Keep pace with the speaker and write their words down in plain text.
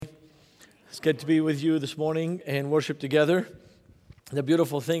It's good to be with you this morning and worship together. The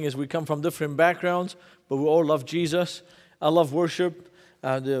beautiful thing is we come from different backgrounds, but we all love Jesus. I love worship.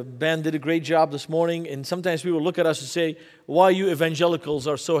 The band did a great job this morning, and sometimes people look at us and say, why you evangelicals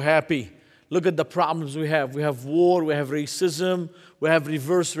are so happy? Look at the problems we have. We have war, we have racism, we have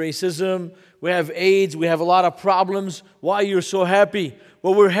reverse racism, we have AIDS, we have a lot of problems. Why you're so happy?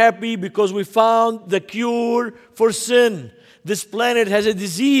 Well, we're happy because we found the cure for sin. This planet has a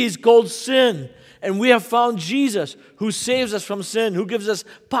disease called sin. And we have found Jesus who saves us from sin, who gives us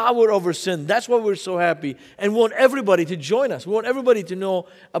power over sin. That's why we're so happy. And we want everybody to join us. We want everybody to know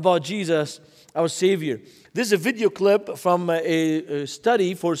about Jesus, our Savior. This is a video clip from a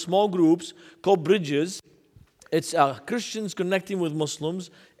study for small groups called Bridges. It's Christians connecting with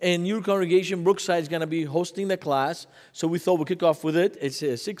Muslims. And your congregation, Brookside, is going to be hosting the class. So we thought we'd kick off with it. It's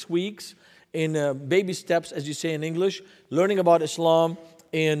 6 weeks in baby steps, as you say in English, learning about Islam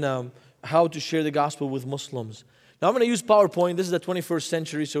and how to share the gospel with Muslims. Now I'm going to use PowerPoint. This is the 21st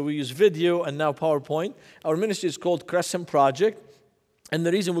century, so we use video and now PowerPoint. Our ministry is called Crescent Project. And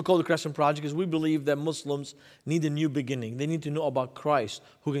the reason we call it Crescent Project is we believe that Muslims need a new beginning. They need to know about Christ,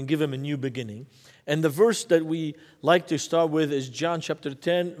 who can give them a new beginning. And the verse that we like to start with is John chapter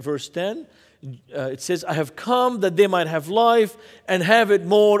 10, verse 10. It says, I have come that they might have life and have it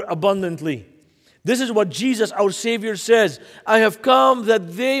more abundantly. This is what Jesus, our Savior, says. I have come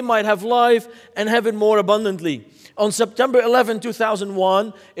that they might have life and have it more abundantly. On September 11,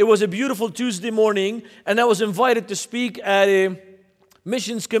 2001, it was a beautiful Tuesday morning, and I was invited to speak at a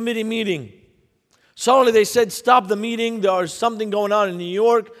missions committee meeting. Suddenly they said, stop the meeting. There's something going on in New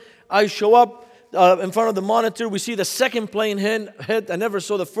York. I show up in front of the monitor. We see the second plane hit. I never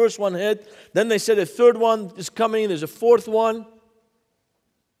saw the first one hit. Then they said a third one is coming. There's a fourth one.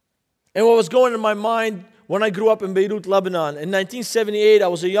 And what was going in my mind when I grew up in Beirut, Lebanon. In 1978, I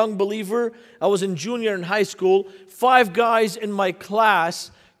was a young believer. I was in junior in high school. 5 guys in my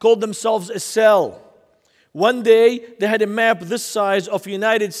class called themselves a cell. One day, they had a map this size of the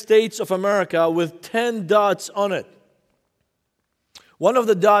United States of America with 10 dots on it. One of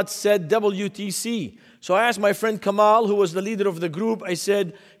the dots said WTC. So I asked my friend Kamal, who was the leader of the group, I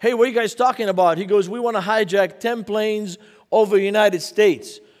said, hey, what are you guys talking about? He goes, we want to hijack 10 planes over the United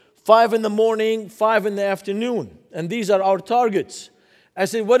States. 5 in the morning, 5 in the afternoon. And these are our targets. I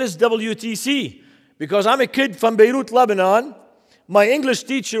said, what is WTC? Because I'm a kid from Beirut, Lebanon. My English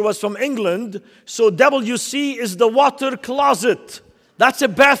teacher was from England. So WC is the water closet. That's a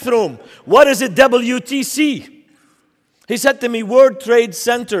bathroom. What is a WTC? He said to me, World Trade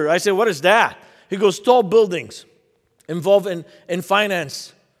Center. I said, what is that? He goes, tall buildings involved in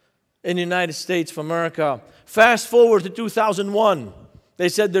finance in the United States of America. Fast forward to 2001. They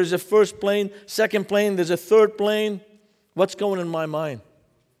said there's a first plane, second plane, there's a third plane. What's going in my mind?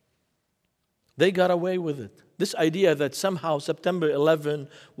 They got away with it. This idea that somehow September 11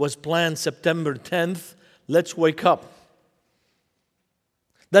 was planned September 10th, let's wake up.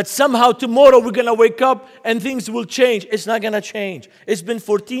 That somehow tomorrow we're going to wake up and things will change. It's not going to change. It's been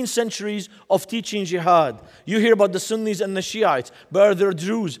 14 centuries of teaching jihad. You hear about the Sunnis and the Shiites, but there are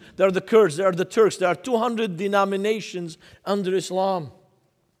Druze, there are the Kurds, there are the Turks. There are 200 denominations under Islam.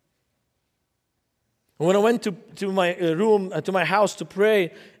 When I went to my room, to my house to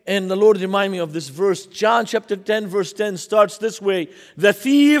pray, and the Lord reminded me of this verse. John chapter 10, verse 10 starts this way. The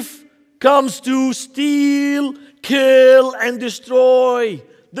thief comes to steal, kill, and destroy.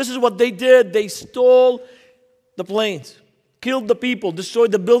 This is what they did. They stole the planes, killed the people,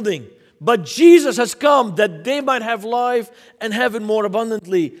 destroyed the building. But Jesus has come that they might have life and have it more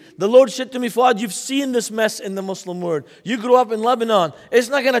abundantly. The Lord said to me, Fuad, you've seen this mess in the Muslim world. You grew up in Lebanon. It's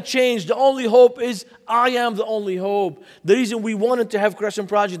not going to change. The only hope is I am the only hope. The reason we wanted to have Crescent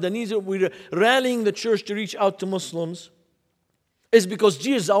Project, the reason we're rallying the church to reach out to Muslims is because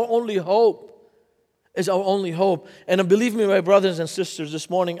Jesus is our only hope. Is our only hope. And believe me, my brothers and sisters, this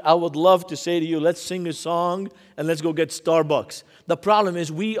morning I would love to say to you, let's sing a song and let's go get Starbucks. The problem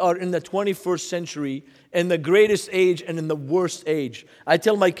is we are in the 21st century, in the greatest age and in the worst age. I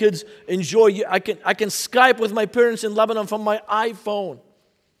tell my kids, enjoy. I can Skype with my parents in Lebanon from my iPhone.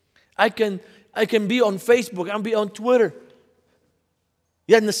 I can be on Facebook. I can be on Twitter.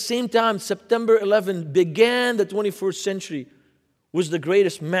 Yet in the same time, September 11 began the 21st century, was the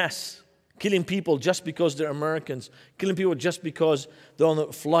greatest mess. Killing people just because they're Americans. Killing people just because they're on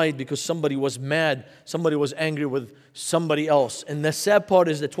a flight, because somebody was mad. Somebody was angry with somebody else. And the sad part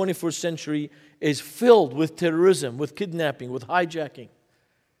is the 21st century is filled with terrorism, with kidnapping, with hijacking.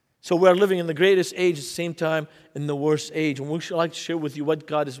 So we're living in the greatest age at the same time in the worst age. And we should like to share with you what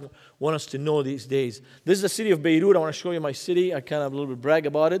God wants us to know these days. This is the city of Beirut. I want to show you my city. I kind of a little bit brag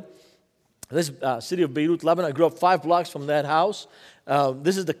about it. This city of Beirut, Lebanon. I grew up 5 blocks from that house.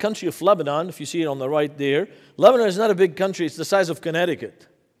 This is the country of Lebanon, if you see it on the right there. Lebanon is not a big country. It's the size of Connecticut.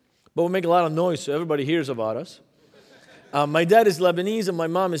 But we make a lot of noise, so everybody hears about us. My dad is Lebanese and my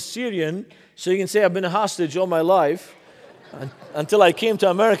mom is Syrian, so you can say I've been a hostage all my life until I came to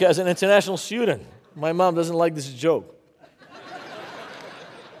America as an international student. My mom doesn't like this joke.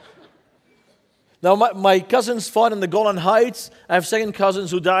 Now, my cousins fought in the Golan Heights. I have second cousins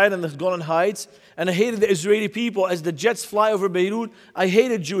who died in the Golan Heights. And I hated the Israeli people. As the jets fly over Beirut, I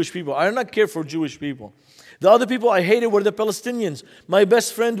hated Jewish people. I did not care for Jewish people. The other people I hated were the Palestinians. My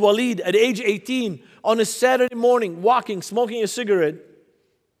best friend Walid, at age 18, on a Saturday morning, walking, smoking a cigarette,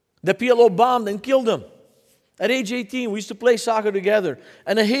 the PLO bombed and killed him. At age 18, we used to play soccer together.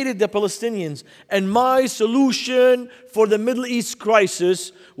 And I hated the Palestinians. And my solution for the Middle East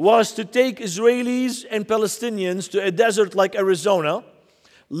crisis was to take Israelis and Palestinians to a desert like Arizona,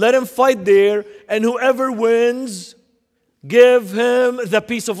 let them fight there, and whoever wins, give him the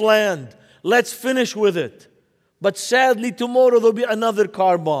piece of land. Let's finish with it. But sadly, tomorrow there'll be another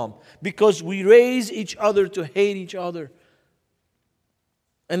car bomb because we raise each other to hate each other.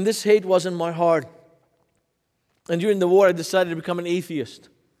 And this hate was in my heart. And during the war, I decided to become an atheist.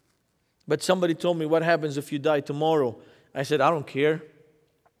 But somebody told me, what happens if you die tomorrow? I said, I don't care.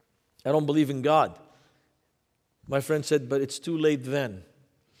 I don't believe in God. My friend said, but it's too late then.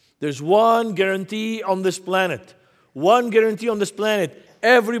 There's one guarantee on this planet. One guarantee on this planet.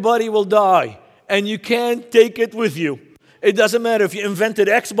 Everybody will die. And you can't take it with you. It doesn't matter if you invented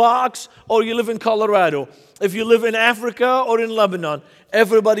Xbox or you live in Colorado. If you live in Africa or in Lebanon.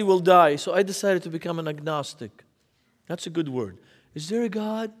 Everybody will die. So I decided to become an agnostic. That's a good word. Is there a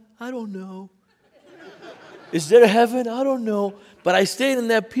God? I don't know. Is there a heaven? I don't know. But I stayed in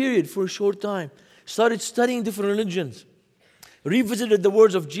that period for a short time. Started studying different religions. Revisited the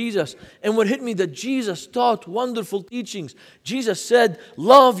words of Jesus. And what hit me that Jesus taught wonderful teachings. Jesus said,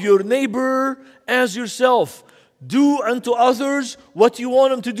 love your neighbor as yourself. Do unto others what you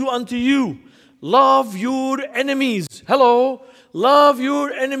want them to do unto you. Love your enemies. Hello. Love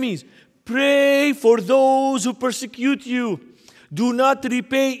your enemies. Pray for those who persecute you. Do not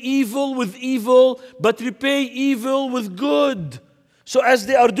repay evil with evil, but repay evil with good. So as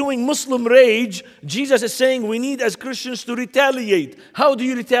they are doing Muslim rage, Jesus is saying we need as Christians to retaliate. How do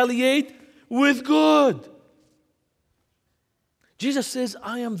you retaliate? With good. Jesus says,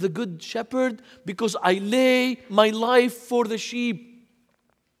 I am the good shepherd because I lay my life for the sheep.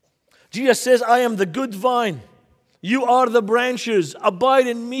 Jesus says, I am the good vine. You are the branches. Abide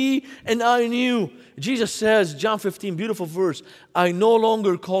in me and I in you. Jesus says, John 15, beautiful verse, I no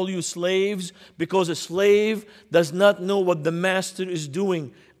longer call you slaves because a slave does not know what the master is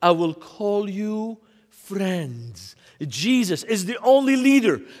doing. I will call you friends. Jesus is the only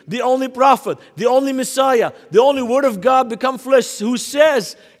leader, the only prophet, the only Messiah, the only Word of God become flesh who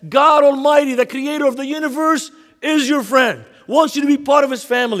says, God Almighty, the creator of the universe, is your friend. Wants you to be part of His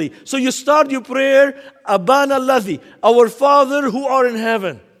family. So you start your prayer, Abana Ladhi, our Father who are in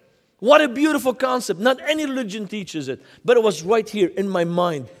heaven. What a beautiful concept. Not any religion teaches it, but it was right here in my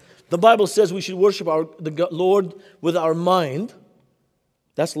mind. The Bible says we should worship the Lord with our mind.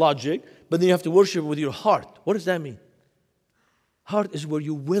 That's logic. But then you have to worship with your heart. What does that mean? Heart is where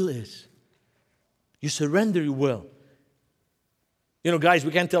your will is. You surrender your will. You know, guys,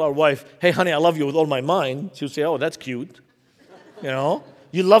 we can't tell our wife, hey, honey, I love you with all my mind. She'll say, oh, that's cute. You know,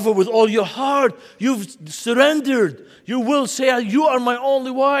 you love her with all your heart. You've surrendered. Your will say, you are my only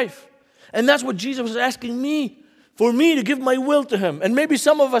wife. And that's what Jesus was asking me, for me to give my will to Him. And maybe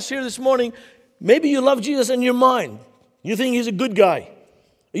some of us here this morning, maybe you love Jesus in your mind. You think He's a good guy.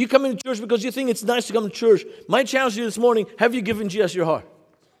 Are you coming to church because you think it's nice to come to church? My challenge to you this morning, have you given Jesus your heart?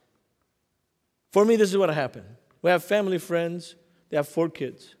 For me, this is what happened. We have family friends. They have 4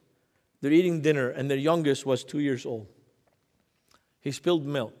 kids. They're eating dinner, and their youngest was 2 years old. He spilled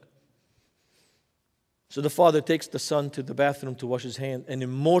milk. So the father takes the son to the bathroom to wash his hand, and a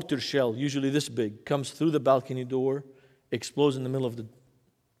mortar shell, usually this big, comes through the balcony door, explodes in the middle of the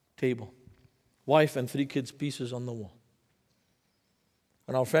table. Wife and 3 kids' pieces on the wall.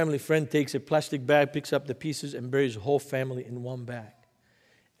 And our family friend takes a plastic bag, picks up the pieces, and buries the whole family in one bag.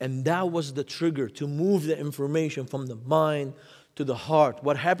 And that was the trigger to move the information from the mind to the heart.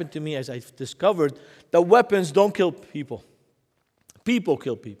 What happened to me as I discovered that weapons don't kill people. People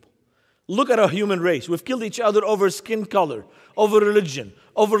kill people. Look at our human race. We've killed each other over skin color, over religion,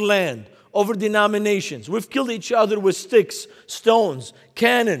 over land, over denominations. We've killed each other with sticks, stones,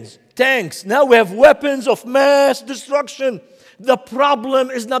 cannons, tanks. Now we have weapons of mass destruction. The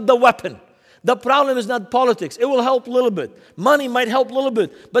problem is not the weapon. The problem is not politics. It will help a little bit. Money might help a little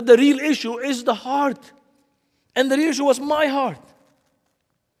bit. But the real issue is the heart. And the real issue was my heart.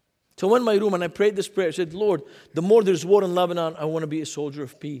 So I went in my room and I prayed this prayer. I said, Lord, the more there's war in Lebanon, I want to be a soldier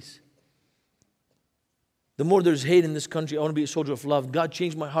of peace. The more there's hate in this country, I want to be a soldier of love. God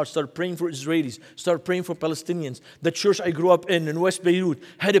changed my heart. Started praying for Israelis. Started praying for Palestinians. The church I grew up in West Beirut,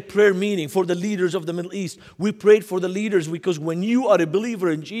 had a prayer meeting for the leaders of the Middle East. We prayed for the leaders because when you are a believer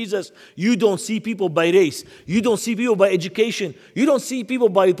in Jesus, you don't see people by race. You don't see people by education. You don't see people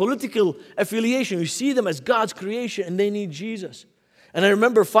by political affiliation. You see them as God's creation and they need Jesus. And I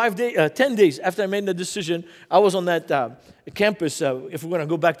remember 10 days after I made the decision, I was on that campus. If we're going to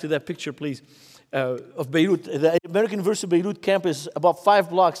go back to that picture, please. Of Beirut, the American University of Beirut campus, about 5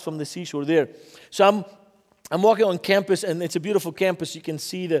 blocks from the seashore there. So I'm walking on campus, and it's a beautiful campus. You can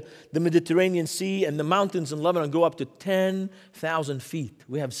see the Mediterranean Sea, and the mountains in Lebanon go up to 10,000 feet.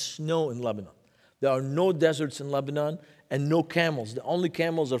 We have snow in Lebanon. There are no deserts in Lebanon and no camels. The only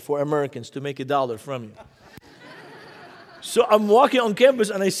camels are for Americans to make $1 from you. So I'm walking on campus,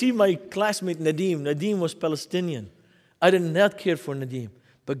 and I see my classmate Nadim. Nadim was Palestinian. I did not care for Nadim.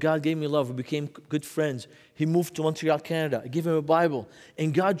 But God gave me love. We became good friends. He moved to Montreal, Canada. I gave him a Bible.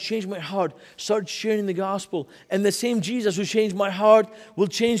 And God changed my heart. Started sharing the gospel. And the same Jesus who changed my heart will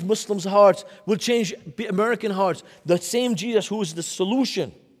change Muslims' hearts. Will change American hearts. The same Jesus who is the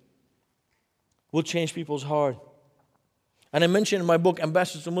solution will change people's heart. And I mentioned in my book,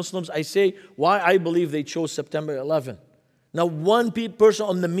 Ambassadors to Muslims, I say why I believe they chose September 11. Not one person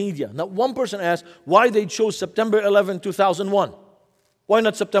on the media, not one person asked why they chose September 11, 2001. Why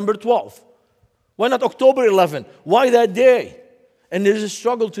not September 12th? Why not October 11th? Why that day? And there's a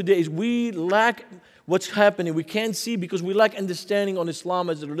struggle today. Is we lack what's happening. We can't see because we lack understanding on Islam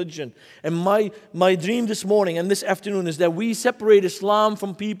as a religion. And my dream this morning and this afternoon is that we separate Islam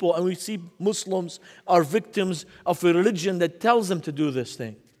from people and we see Muslims are victims of a religion that tells them to do this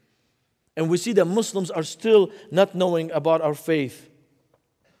thing. And we see that Muslims are still not knowing about our faith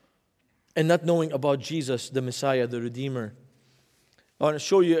and not knowing about Jesus, the Messiah, the Redeemer. I want to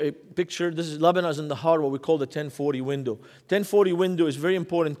show you a picture. This is Lebanon is in the heart, what we call the 1040 window. 1040 window is a very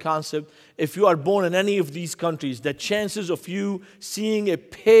important concept. If you are born in any of these countries, the chances of you seeing a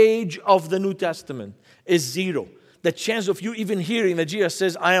page of the New Testament is 0. The chance of you even hearing that Jesus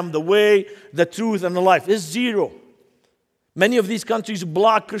says, I am the way, the truth, and the life is 0. Many of these countries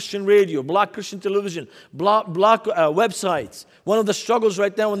block Christian radio, block Christian television, block websites. One of the struggles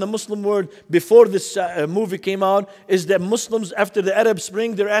right now in the Muslim world before this movie came out is that Muslims, after the Arab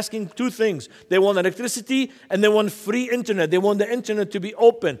Spring, they're asking 2 things. They want electricity and they want free internet. They want the internet to be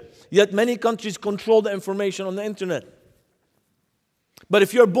open. Yet many countries control the information on the internet. But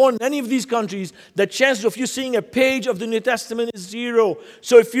if you're born in any of these countries, the chances of you seeing a page of the New Testament is 0.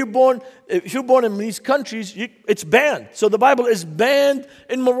 So if you're born in these countries, it's banned. So the Bible is banned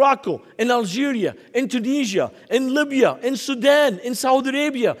in Morocco, in Algeria, in Tunisia, in Libya, in Sudan, in Saudi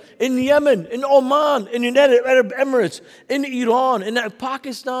Arabia, in Yemen, in Oman, in United Arab Emirates, in Iran, in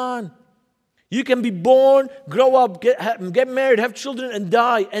Pakistan. You can be born, grow up, get married, have children, and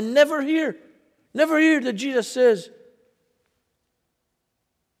die, and never hear that Jesus says,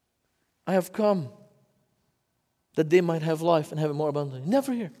 I have come that they might have life and have it more abundantly.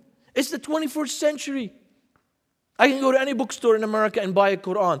 Never hear. It's the 21st century. I can go to any bookstore in America and buy a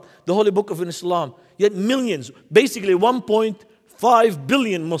Quran, the holy book of Islam. Yet millions, basically 1.5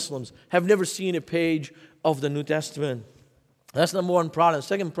 billion Muslims have never seen a page of the New Testament. That's number one problem.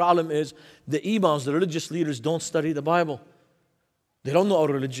 Second problem is the imams, the religious leaders, don't study the Bible. They don't know our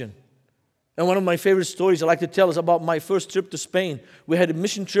religion. And one of my favorite stories I like to tell is about my first trip to Spain. We had a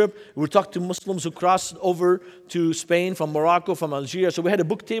mission trip. We talked to Muslims who crossed over to Spain from Morocco, from Algeria. So we had a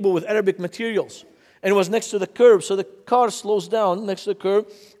book table with Arabic materials. And it was next to the curb. So the car slows down next to the curb.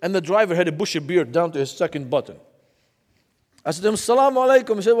 And the driver had a bushy beard down to his second button. I said to him, Assalamu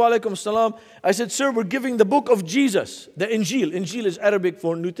alaikum. He said, Wa alaikum assalam. I said, sir, we're giving the book of Jesus, the Injil. Injil is Arabic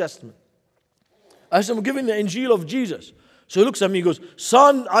for New Testament. I said, we're giving the Injil of Jesus. So he looks at me and goes,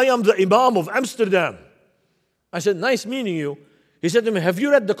 son, I am the Imam of Amsterdam. I said, nice meeting you. He said to me, have you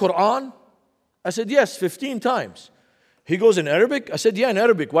read the Quran? I said, yes, 15 times. He goes, in Arabic? I said, yeah, in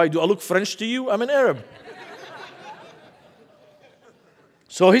Arabic. Why, do I look French to you? I'm an Arab.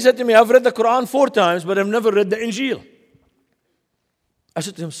 So he said to me, I've read the Quran 4 times, but I've never read the Injil. I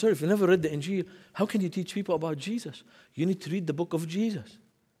said to him, sir, if you never read the Injil, how can you teach people about Jesus? You need to read the book of Jesus.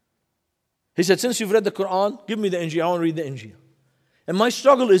 He said, since you've read the Quran, give me the Injil. I want to read the Injil. And my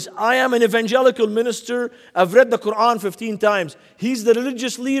struggle is, I am an evangelical minister. I've read the Quran 15 times. He's the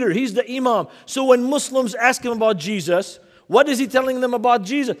religious leader. He's the imam. So when Muslims ask him about Jesus, What is he telling them about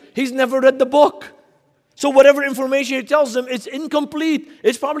Jesus? He's never read the book. So whatever information he tells them, it's incomplete.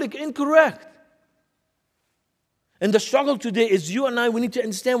 It's probably incorrect. And the struggle today is you and I, we need to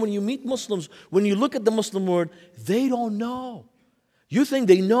understand when you meet Muslims, when you look at the Muslim world, they don't know. You think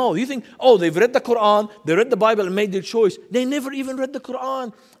they know. You think, oh, they've read the Quran, they read the Bible and made their choice. They never even read the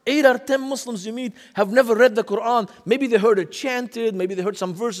Quran. 8 or 10 Muslims you meet have never read the Quran. Maybe they heard it chanted, maybe they heard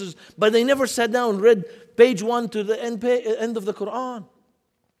some verses, but they never sat down and read page 1 to the end of the Quran.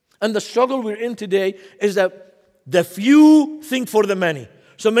 And the struggle we're in today is that the few think for the many.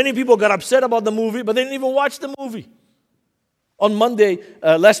 So many people got upset about the movie, but they didn't even watch the movie. On Monday,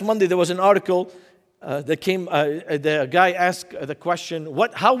 last Monday, there was an article that came. The guy asked the question,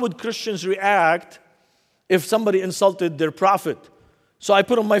 how would Christians react if somebody insulted their prophet? So I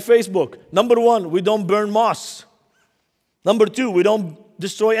put on my Facebook, number 1, we don't burn mosques. Number 2, we don't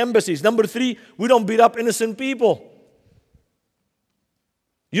destroy embassies. Number 3, we don't beat up innocent people.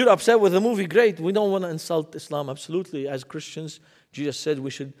 You're upset with the movie, great. We don't want to insult Islam, absolutely. As Christians, Jesus said we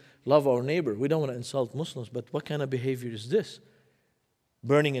should love our neighbor. We don't want to insult Muslims, but what kind of behavior is this?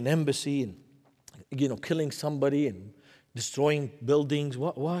 Burning an embassy and killing somebody and destroying buildings.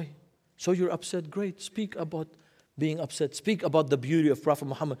 Why? So you're upset, great. Speak about being upset. Speak about the beauty of Prophet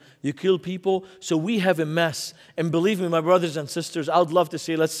Muhammad. You kill people, so we have a mess. And believe me, my brothers and sisters, I would love to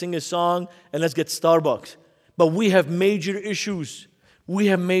say, let's sing a song and let's get Starbucks. But we have major issues. We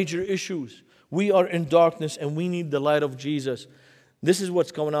have major issues. We are in darkness and we need the light of Jesus. This is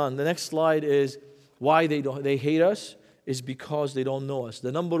what's going on. The next slide is why they hate us is because they don't know us.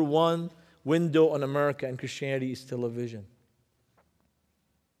 The number 1 window on America and Christianity is television.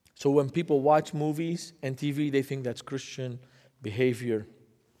 So when people watch movies and TV, they think that's Christian behavior.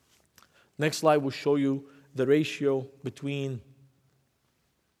 Next slide will show you the ratio between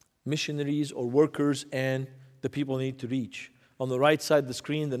missionaries or workers and the people need to reach. On the right side of the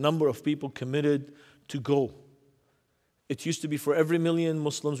screen, the number of people committed to go. It used to be for every million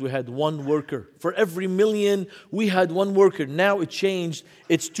Muslims, we had 1 worker. For every million, we had 1 worker. Now it changed.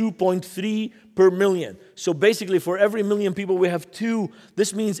 It's 2.3 per million. So basically, for every million people, we have 2.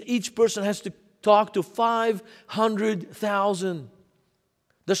 This means each person has to talk to 500,000.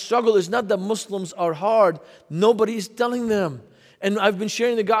 The struggle is not that Muslims are hard. Nobody is telling them. And I've been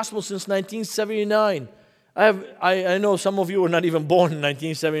sharing the gospel since 1979. I know some of you were not even born in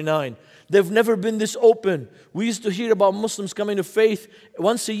 1979. They've never been this open. We used to hear about Muslims coming to faith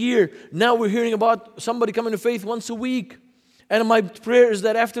once a year. Now we're hearing about somebody coming to faith once a week. And my prayer is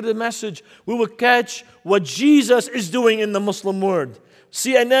that after the message, we will catch what Jesus is doing in the Muslim world.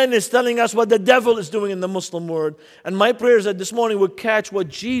 CNN is telling us what the devil is doing in the Muslim world. And my prayer is that this morning we'll catch what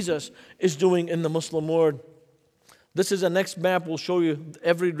Jesus is doing in the Muslim world. This is the next map. We'll show you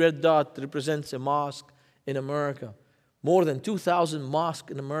every red dot represents a mosque in America. More than 2,000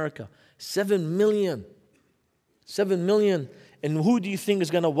 mosques in America. 7 million. 7 million. And who do you think is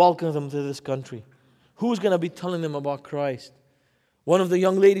going to welcome them to this country? Who's going to be telling them about Christ? One of the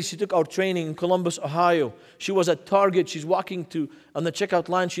young ladies, she took our training in Columbus, Ohio. She was at Target. She's walking on the checkout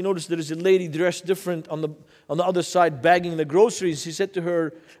line. She noticed there is a lady dressed different on the other side bagging the groceries. She said to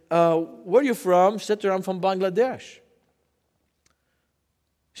her, where are you from? She said to her, I'm from Bangladesh.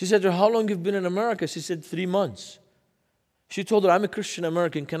 She said to her, how long have you been in America? She said, 3 months. She told her, I'm a Christian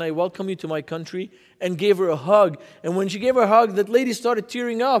American. Can I welcome you to my country? And gave her a hug. And when she gave her a hug, that lady started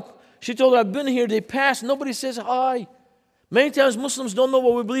tearing up. She told her, I've been here. They passed. Nobody says hi. Many times Muslims don't know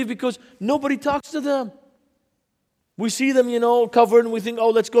what we believe because nobody talks to them. We see them, covered, and we think,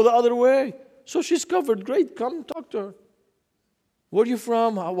 oh, let's go the other way. So she's covered. Great. Come talk to her. Where are you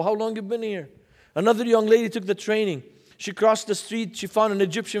from? How long have you been here? Another young lady took the training. She crossed the street. She found an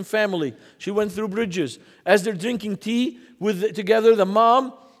Egyptian family. She went through bridges. As they're drinking tea together, the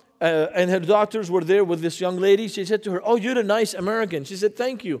mom and her daughters were there with this young lady. She said to her, oh, you're a nice American. She said,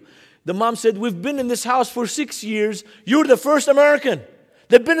 thank you. The mom said, we've been in this house for 6 years. You're the first American.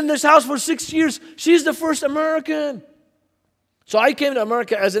 They've been in this house for 6 years. She's the first American. So I came to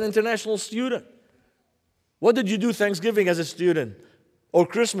America as an international student. What did you do Thanksgiving as a student? Or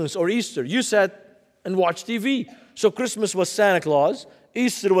Christmas or Easter? You sat and watched TV. So Christmas was Santa Claus,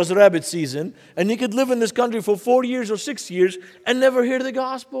 Easter was rabbit season, and you could live in this country for 4 years or 6 years and never hear the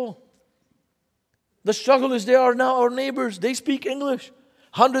gospel. The struggle is they are now our neighbors. They speak English.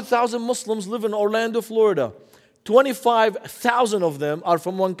 100,000 Muslims live in Orlando, Florida. 25,000 of them are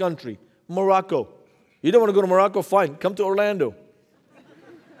from one country, Morocco. You don't want to go to Morocco? Fine, come to Orlando.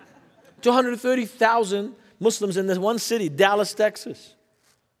 230,000 Muslims in this one city, Dallas, Texas.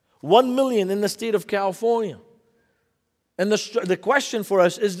 1 million in the state of California. And the question for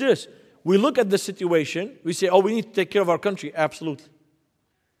us is this: We look at the situation, we say, oh, we need to take care of our country. Absolutely.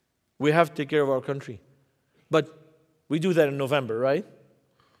 We have to take care of our country. But we do that in November, right?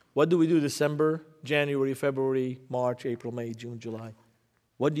 What do we do December, January, February, March, April, May, June, July?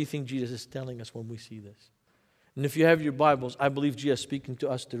 What do you think Jesus is telling us when we see this? And if you have your Bibles, I believe Jesus is speaking to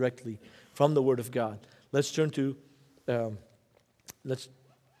us directly from the Word of God. Let's turn to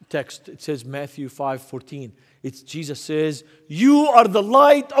text. It says Matthew 5:14. It's Jesus says, "You are the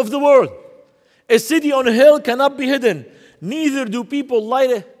light of the world. A city on a hill cannot be hidden. Neither do people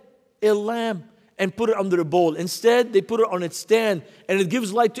light a lamp and put it under a bowl. Instead, they put it on its stand, and it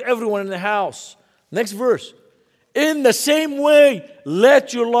gives light to everyone in the house." Next verse. "In the same way,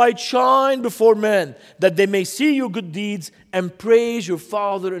 let your light shine before men, that they may see your good deeds and praise your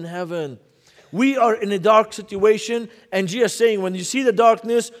Father in heaven." We are in a dark situation, and Jesus is saying, when you see the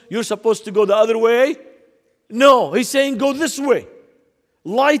darkness, you're supposed to go the other way. No, He's saying, go this way.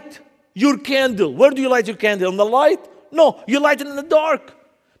 Light your candle. Where do you light your candle? In the light? No, you light it in the dark.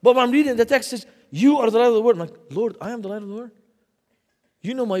 But when I'm reading the text, it says, you are the light of the world. I'm like, Lord, I am the light of the world.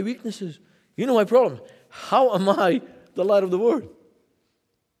 You know my weaknesses. You know my problem. How am I the light of the world?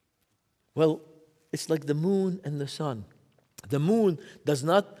 Well, it's like the moon and the sun. The moon does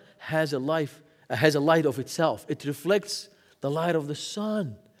not has a light of itself. It reflects the light of the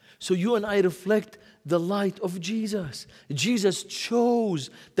sun. So you and I reflect the light of Jesus. Jesus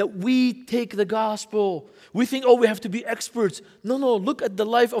chose that we take the gospel. We think, oh, we have to be experts. No, look at the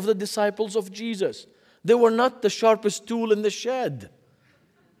life of the disciples of Jesus. They were not the sharpest tool in the shed.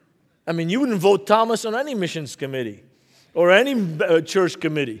 I mean, you wouldn't vote Thomas on any missions committee or any church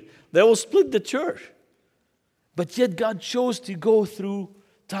committee. They will split the church. But yet God chose to go through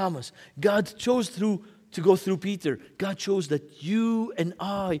Thomas. God chose to go through Peter. God chose that you and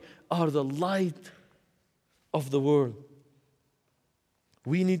I are the light of the world.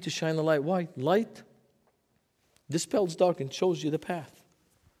 We need to shine the light. Why? Light dispels dark and shows you the path.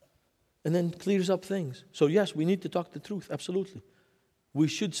 And then clears up things. So yes, we need to talk the truth. Absolutely. We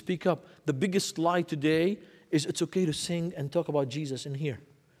should speak up. The biggest lie today is it's okay to sing and talk about Jesus in here.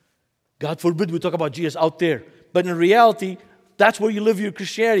 God forbid we talk about Jesus out there. But in reality, that's where you live your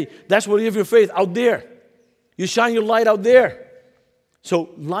Christianity. That's where you live your faith, out there. You shine your light out there.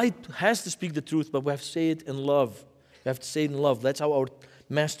 So light has to speak the truth, but we have to say it in love. We have to say it in love. That's how our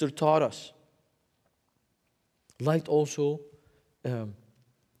Master taught us. Light also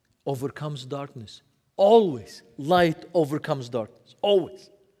overcomes darkness. Always, light overcomes darkness. Always.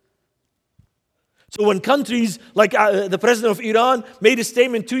 So when countries like the president of Iran made a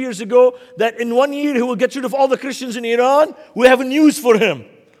statement 2 years ago that in 1 year he will get rid of all the Christians in Iran, we have a news for him.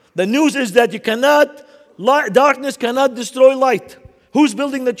 The news is that darkness cannot destroy light. Who's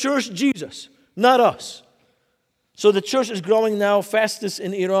building the church? Jesus, not us. So the church is growing now fastest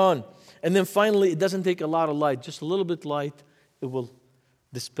in Iran. And then finally, it doesn't take a lot of light, just a little bit light, it will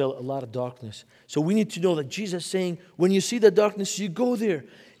dispel a lot of darkness. So we need to know that Jesus is saying, when you see the darkness, you go there.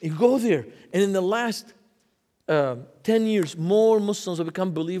 You go there. And in the last 10 years, more Muslims have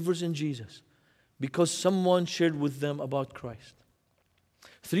become believers in Jesus because someone shared with them about Christ.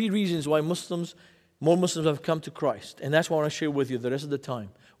 3 reasons why more Muslims have come to Christ. And that's what I want to share with you the rest of the time.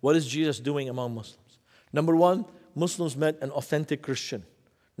 What is Jesus doing among Muslims? Number 1, Muslims met an authentic Christian.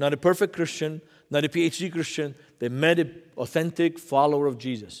 Not a perfect Christian, not a PhD Christian. They met an authentic follower of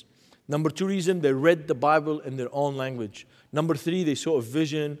Jesus. Number 2 reason, they read the Bible in their own language. Number 3, they saw a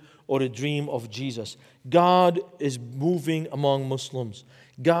vision or a dream of Jesus. God is moving among Muslims.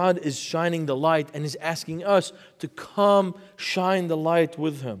 God is shining the light and is asking us to come shine the light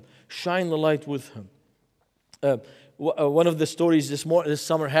with Him. Shine the light with Him. One of the stories this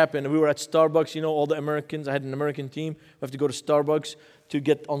summer happened. We were at Starbucks. You know, all the Americans. I had an American team. We have to go to Starbucks to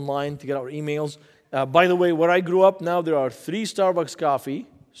get online, to get our emails. By the way, where I grew up now, there are 3 Starbucks coffee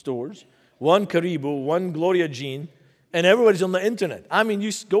stores, 1 Caribou, 1 Gloria Jean, and everybody's on the internet. I mean,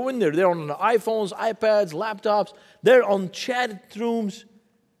 you go in there. They're on the iPhones, iPads, laptops. They're on chat rooms.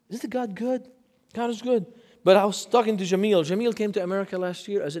 Isn't God good? God is good. But I was talking to Jamil. Jamil came to America last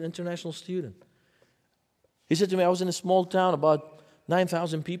year as an international student. He said to me, I was in a small town, about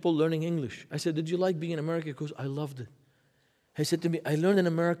 9,000 people learning English. I said, did you like being in America? He goes, I loved it. He said to me, I learned in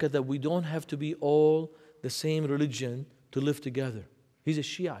America that we don't have to be all the same religion to live together. He's a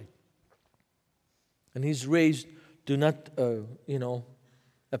Shiite. And he's raised to not,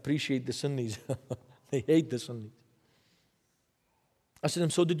 appreciate the Sunnis. They hate the Sunnis. I said to him,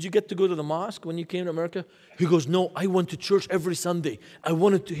 so did you get to go to the mosque when you came to America? He goes, no, I went to church every Sunday. I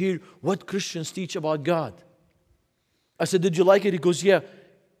wanted to hear what Christians teach about God. I said, did you like it? He goes, yeah.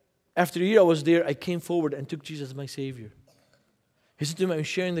 After a year I was there, I came forward and took Jesus as my Savior. He said to me, I'm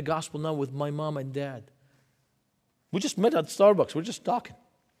sharing the gospel now with my mom and dad. We just met at Starbucks. We're just talking.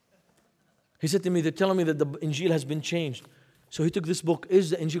 He said to me, they're telling me that the Injil has been changed. So he took this book, Is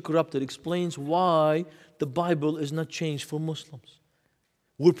the Injil Corrupted? Explains why the Bible is not changed for Muslims.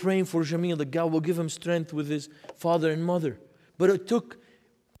 We're praying for Jamil that God will give him strength with his father and mother. But it took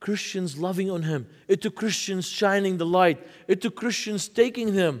Christians loving on him. It took Christians shining the light. It took Christians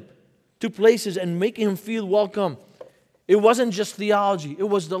taking him to places and making him feel welcome. It wasn't just theology. It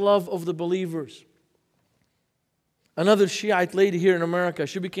was the love of the believers. Another Shiite lady here in America,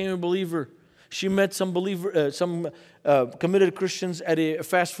 she became a believer. She met some committed Christians at a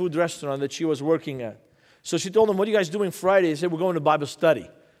fast food restaurant that she was working at. So she told them, what are you guys doing Friday? They said, we're going to Bible study.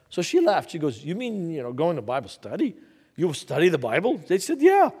 So she laughed. She goes, you mean, going to Bible study? You will study the Bible? They said,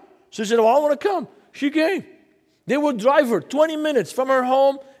 yeah. So she said, well, I want to come. She came. They would drive her 20 minutes from her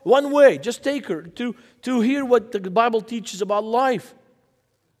home one way. Just take her to hear what the Bible teaches about life.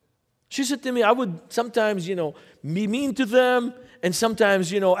 She said to me, I would sometimes, be mean to them and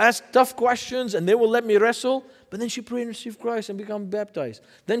sometimes, ask tough questions and they will let me wrestle. But then she prayed and received Christ and become baptized.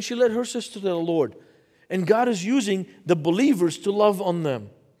 Then she led her sister to the Lord. And God is using the believers to love on them.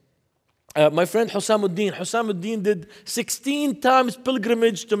 My friend Husamuddin did 16 times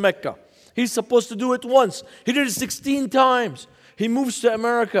pilgrimage to Mecca. He's supposed to do it once. He did it 16 times. He moves to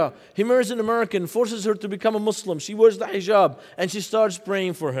America. He marries an American, forces her to become a Muslim. She wears the hijab and she starts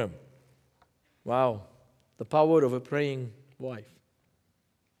praying for him. Wow, the power of a praying wife.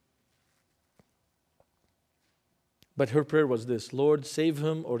 But her prayer was this: Lord, save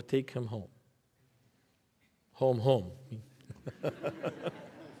him or take him home. Home.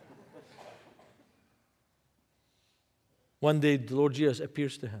 One day, the Lord Jesus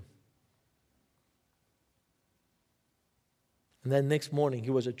appears to him. And then next morning,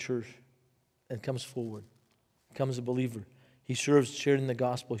 he was at church and comes forward, becomes a believer. He serves, sharing the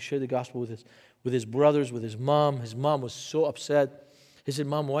gospel. He shared the gospel with his brothers, with his mom. His mom was so upset. He said,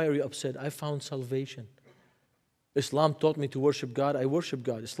 Mom, why are you upset? I found salvation. Islam taught me to worship God. I worship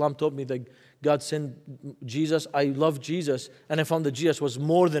God. Islam taught me that God sent Jesus. I love Jesus. And I found that Jesus was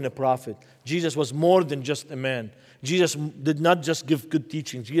more than a prophet. Jesus was more than just a man. Jesus did not just give good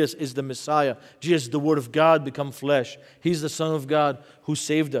teaching. Jesus is the Messiah. Jesus is the Word of God become flesh. He's the Son of God who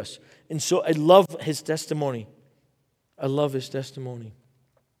saved us. And so I love his testimony. I love his testimony.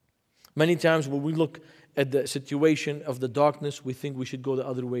 Many times when we look at the situation of the darkness, we think we should go the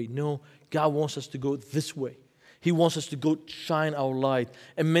other way. No, God wants us to go this way. He wants us to go shine our light.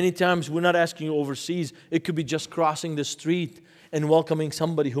 And many times we're not asking you overseas. It could be just crossing the street and welcoming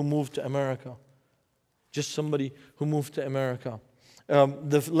somebody who moved to America. Just somebody who moved to America.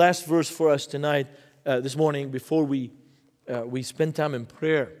 The last verse for us tonight, this morning, before we spend time in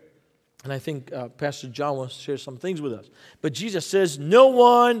prayer. And I think Pastor John wants to share some things with us. But Jesus says, no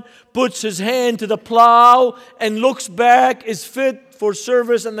one puts his hand to the plow and looks back is fit for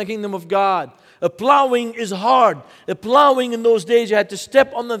service in the kingdom of God. A plowing is hard. A plowing in those days, you had to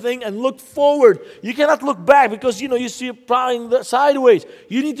step on the thing and look forward. You cannot look back because, you see it plowing sideways.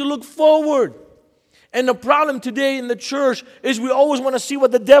 You need to look forward. And the problem today in the church is we always want to see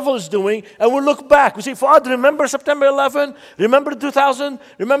what the devil is doing and we look back. We say, Father, remember September 11? Remember 2000?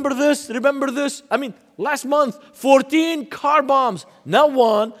 Remember this? Remember this? Last month, 14 car bombs. Not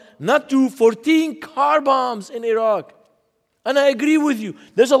one, not two, 14 car bombs in Iraq. And I agree with you.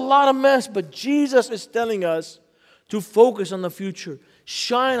 There's a lot of mess, but Jesus is telling us to focus on the future.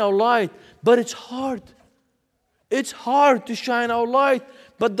 Shine our light, but it's hard. It's hard to shine our light,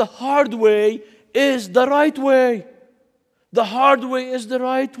 but the hard way is the right way. The hard way is the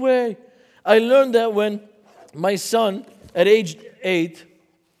right way. I learned that when my son, at age 8,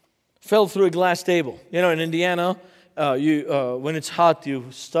 fell through a glass table. In Indiana, when it's hot, you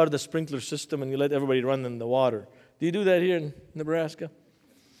start the sprinkler system and you let everybody run in the water. Do you do that here in Nebraska?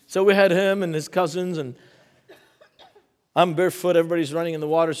 So we had him and his cousins, and I'm barefoot, everybody's running in the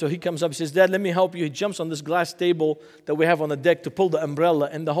water. So he comes up, he says, Dad, let me help you. He jumps on this glass table that we have on the deck to pull the umbrella,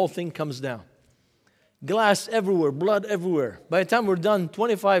 and the whole thing comes down. Glass everywhere, blood everywhere. By the time we're done,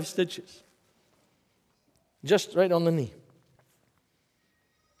 25 stitches. Just right on the knee.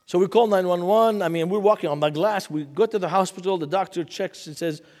 So we call 911. We're walking on the glass. We go to the hospital. The doctor checks and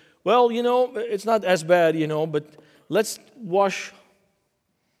says, well, it's not as bad, but let's wash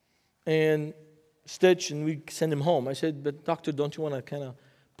and stitch, and we send him home. I said, but doctor, don't you want to kind of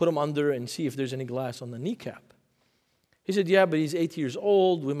put him under and see if there's any glass on the kneecap? He said, yeah, but he's 8 years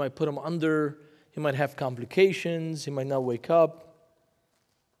old. We might put him under. He might have complications. He might not wake up.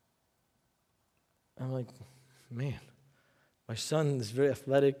 I'm like, man, my son is very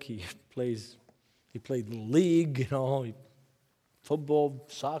athletic. He played little league, football,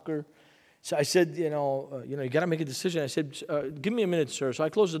 soccer. So I said, you got to make a decision. I said, give me a minute, sir. So I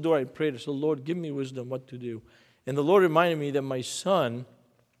closed the door. I prayed. I said, Lord, give me wisdom what to do. And the Lord reminded me that my son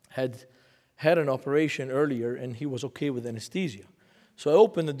had an operation earlier, and he was okay with anesthesia. So I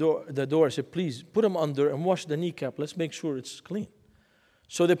opened the door. I said, please, put him under and wash the kneecap. Let's make sure it's clean.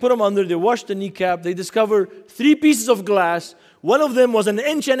 So they put him under. They washed the kneecap. They discovered 3 pieces of glass. One of them was 1.5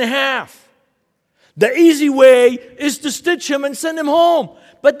 inches. The easy way is to stitch him and send him home.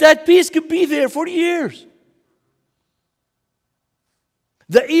 But that piece could be there for years.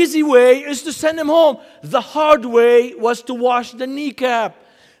 The easy way is to send him home. The hard way was to wash the kneecap.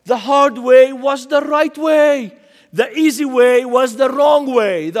 The hard way was the right way. The easy way was the wrong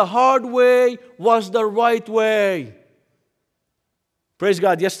way. The hard way was the right way. Praise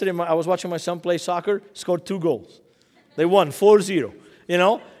God. Yesterday I was watching my son play soccer. Scored 2 goals. They won 4-0.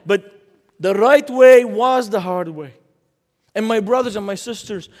 But the right way was the hard way. And my brothers and my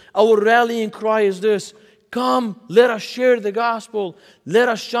sisters, our rallying cry is this: come, let us share the gospel. Let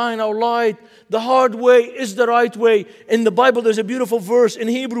us shine our light. The hard way is the right way. In the Bible, there's a beautiful verse in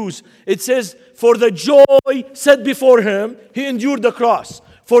Hebrews. It says, for the joy set before him, he endured the cross.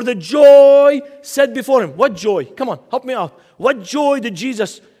 For the joy set before him. What joy? Come on, help me out. What joy did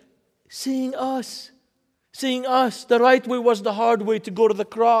Jesus? Seeing us. Seeing us. The right way was the hard way, to go to the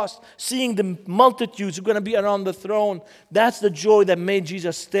cross. Seeing the multitudes who are going to be around the throne. That's the joy that made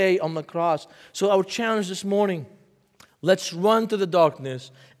Jesus stay on the cross. So our challenge this morning, let's run to the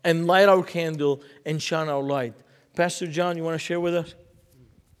darkness and light our candle and shine our light. Pastor John, you want to share with us?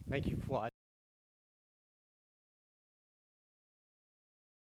 Thank you, Fuad.